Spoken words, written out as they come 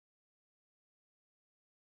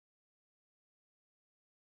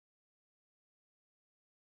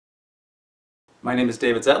My name is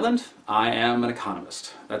David Zetland. I am an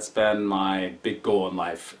economist. That's been my big goal in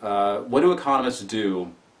life. What do economists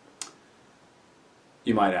do,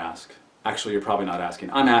 you might ask? Actually, you're probably not asking.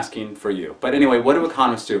 I'm asking for you. But anyway, what do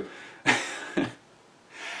economists do?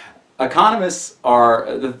 Economists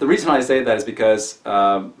are, the reason I say that is because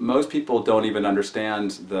most people don't even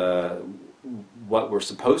understand what we're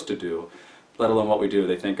supposed to do, let alone what we do.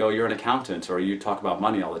 They think, oh, you're an accountant, or you talk about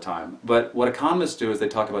money all the time. But what economists do is they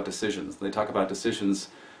talk about decisions. They talk about decisions,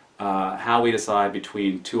 how we decide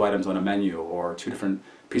between two items on a menu or two different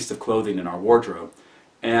pieces of clothing in our wardrobe.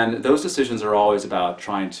 And those decisions are always about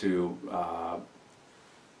trying to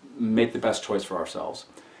make the best choice for ourselves.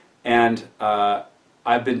 And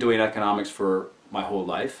I've been doing economics for my whole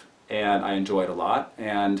life, and I enjoy it a lot.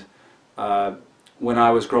 And when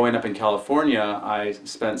I was growing up in California, I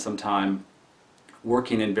spent some time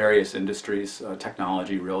working in various industries,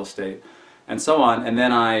 technology, real estate, and so on. And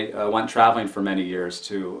then I went traveling for many years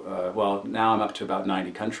to, well, now I'm up to about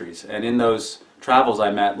 90 countries. And in those travels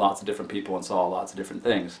I met lots of different people and saw lots of different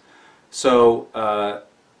things. So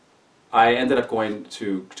I ended up going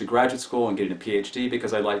to graduate school and getting a PhD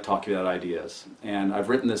because I like talking about ideas. And I've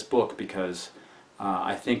written this book because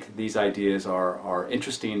I think these ideas are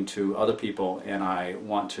interesting to other people, and I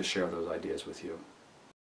want to share those ideas with you.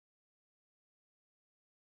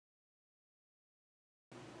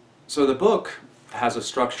 So the book has a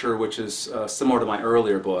structure which is similar to my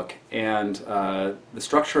earlier book, and the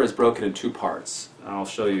structure is broken in two parts. I'll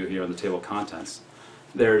show you here in the table of contents.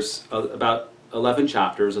 There's about 11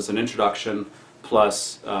 chapters. It's an introduction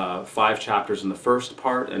plus 5 chapters in the first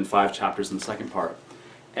part and 5 chapters in the second part.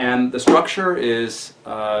 And the structure is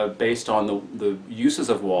based on the uses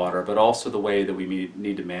of water, but also the way that we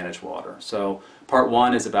need to manage water. So part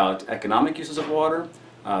 1 is about economic uses of water,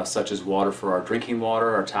 such as water for our drinking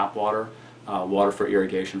water, our tap water, water for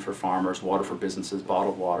irrigation for farmers, water for businesses,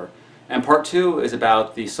 bottled water. And part 2 is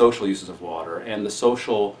about the social uses of water and the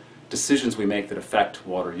social decisions we make that affect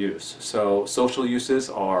water use. So social uses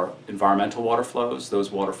are environmental water flows.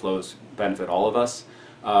 Those water flows benefit all of us.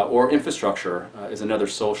 Or infrastructure is another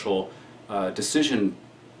social decision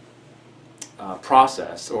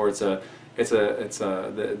process, or the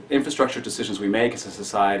infrastructure decisions we make as a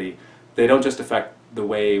society. They don't just affect the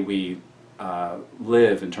way we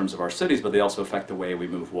live in terms of our cities, but they also affect the way we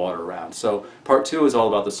move water around. So part 2 is all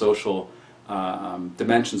about the social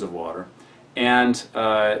dimensions of water. And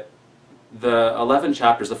the 11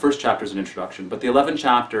 chapters, the first chapter is an introduction, but the 11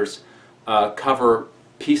 chapters cover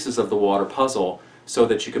pieces of the water puzzle so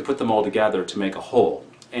that you can put them all together to make a whole.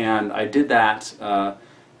 And I did that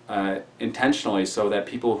intentionally so that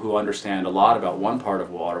people who understand a lot about one part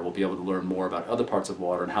of water will be able to learn more about other parts of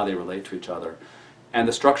water and how they relate to each other. And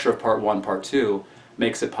the structure of part 1, part 2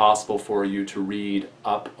 makes it possible for you to read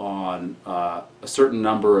up on a certain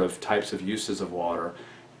number of types of uses of water,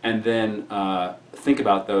 and then think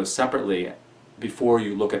about those separately before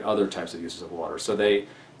you look at other types of uses of water. So they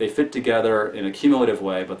fit together in a cumulative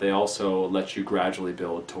way, but they also let you gradually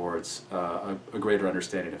build towards a greater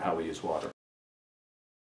understanding of how we use water.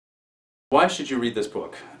 Why should you read this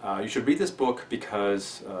book? You should read this book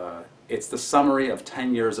because it's the summary of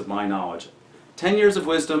 10 years of my knowledge. 10 years of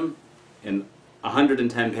wisdom in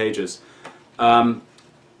 110 pages. The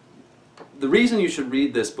reason you should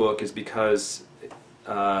read this book is because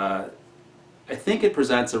I think it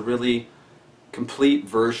presents a really complete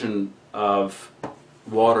version of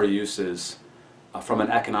water uses from an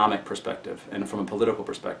economic perspective and from a political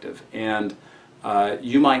perspective. And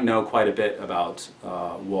you might know quite a bit about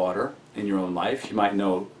water in your own life. You might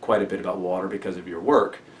know quite a bit about water because of your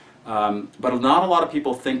work. But not a lot of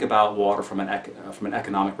people think about water from an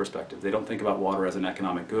economic perspective. They don't think about water as an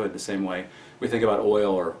economic good the same way we think about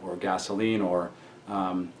oil or gasoline or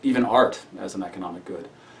even art as an economic good.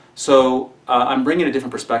 So I'm bringing a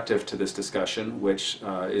different perspective to this discussion, which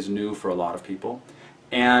is new for a lot of people.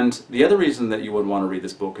 And the other reason that you would want to read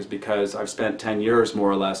this book is because I've spent 10 years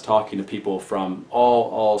more or less talking to people from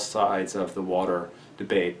all sides of the water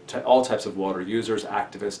debate, all types of water users,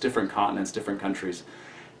 activists, different continents, different countries.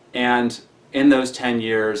 And in those 10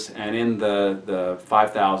 years and in the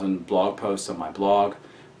 5,000 blog posts on my blog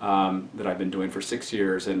that I've been doing for 6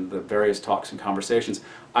 years and the various talks and conversations,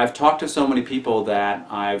 I've talked to so many people that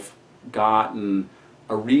I've gotten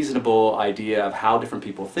a reasonable idea of how different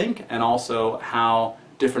people think and also how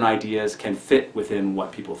different ideas can fit within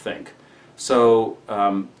what people think. So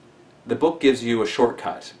the book gives you a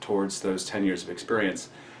shortcut towards those 10 years of experience.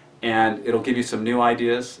 And it'll give you some new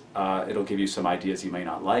ideas, it'll give you some ideas you may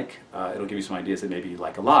not like, it'll give you some ideas that maybe you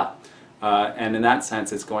like a lot. And in that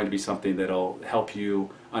sense, it's going to be something that'll help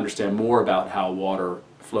you understand more about how water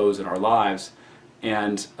flows in our lives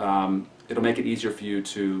and it'll make it easier for you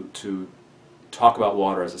to talk about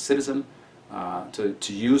water as a citizen,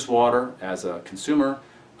 to use water as a consumer,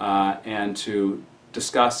 and to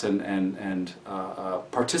discuss and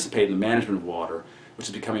participate in the management of water, which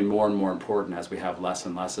is becoming more and more important as we have less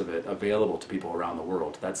and less of it available to people around the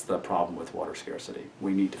world. That's the problem with water scarcity.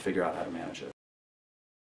 We need to figure out how to manage it.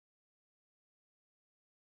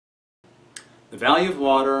 The value of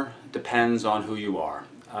water depends on who you are.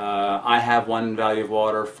 I have one value of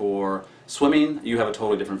water for swimming. You have a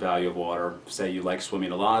totally different value of water. Say you like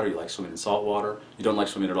swimming a lot, or you like swimming in salt water. You don't like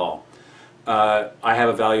swimming at all. I have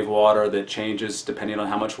a value of water that changes depending on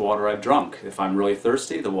how much water I've drunk. If I'm really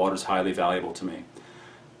thirsty, the water is highly valuable to me.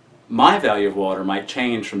 My value of water might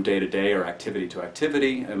change from day to day or activity to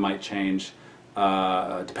activity. It might change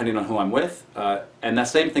depending on who I'm with. And that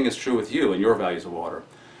same thing is true with you and your values of water.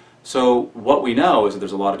 So what we know is that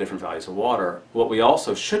there's a lot of different values of water. What we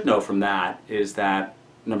also should know from that is that,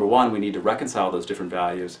 number one, we need to reconcile those different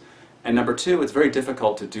values. And number two, it's very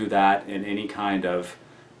difficult to do that in any kind of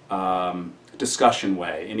discussion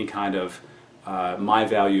way, any kind of my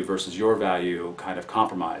value versus your value kind of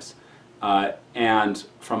compromise. And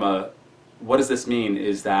from a, what does this mean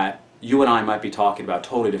is that you and I might be talking about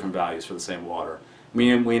totally different values for the same water.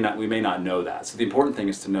 We may not know that. So the important thing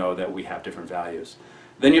is to know that we have different values.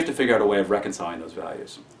 Then you have to figure out a way of reconciling those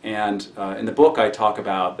values. And in the book I talk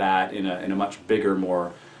about that in a much bigger,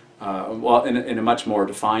 more, well, in a much more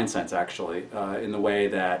defined sense actually, in the way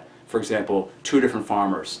that, for example, two different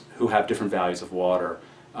farmers who have different values of water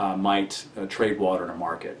might trade water in a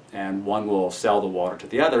market. And one will sell the water to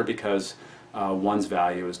the other because one's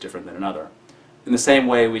value is different than another. In the same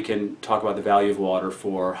way, we can talk about the value of water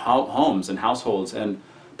for homes and households. And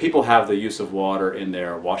people have the use of water in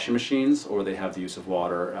their washing machines, or they have the use of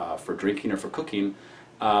water for drinking or for cooking,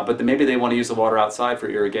 but then maybe they want to use the water outside for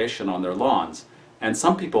irrigation on their lawns. And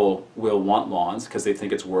some people will want lawns because they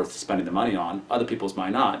think it's worth spending the money on. Other people's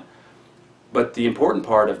might not. But the important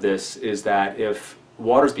part of this is that if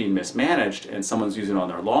water's being mismanaged and someone's using it on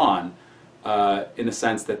their lawn, in the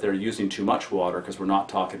sense that they're using too much water, because we're not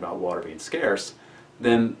talking about water being scarce,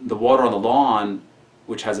 then the water on the lawn,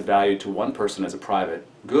 which has a value to one person as a private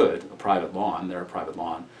good, a private lawn, they're a private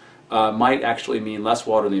lawn, might actually mean less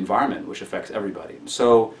water in the environment, which affects everybody.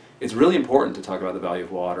 So it's really important to talk about the value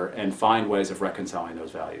of water and find ways of reconciling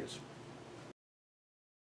those values.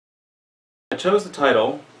 I chose the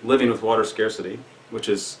title, Living with Water Scarcity, which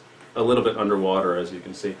is a little bit underwater, as you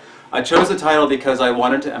can see. I chose the title because I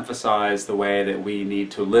wanted to emphasize the way that we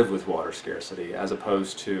need to live with water scarcity as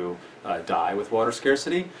opposed to die with water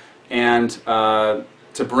scarcity, and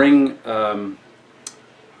to bring, to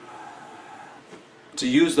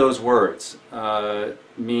use those words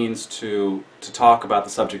means to talk about the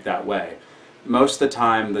subject that way. Most of the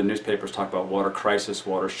time the newspapers talk about water crisis,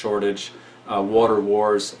 water shortage, water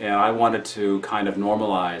wars, and I wanted to kind of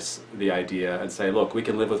normalize the idea and say, look, we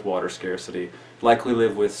can live with water scarcity, like we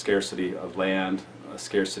live with scarcity of land,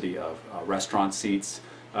 scarcity of restaurant seats,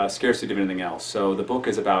 scarcity of anything else. So the book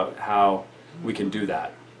is about how we can do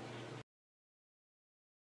that.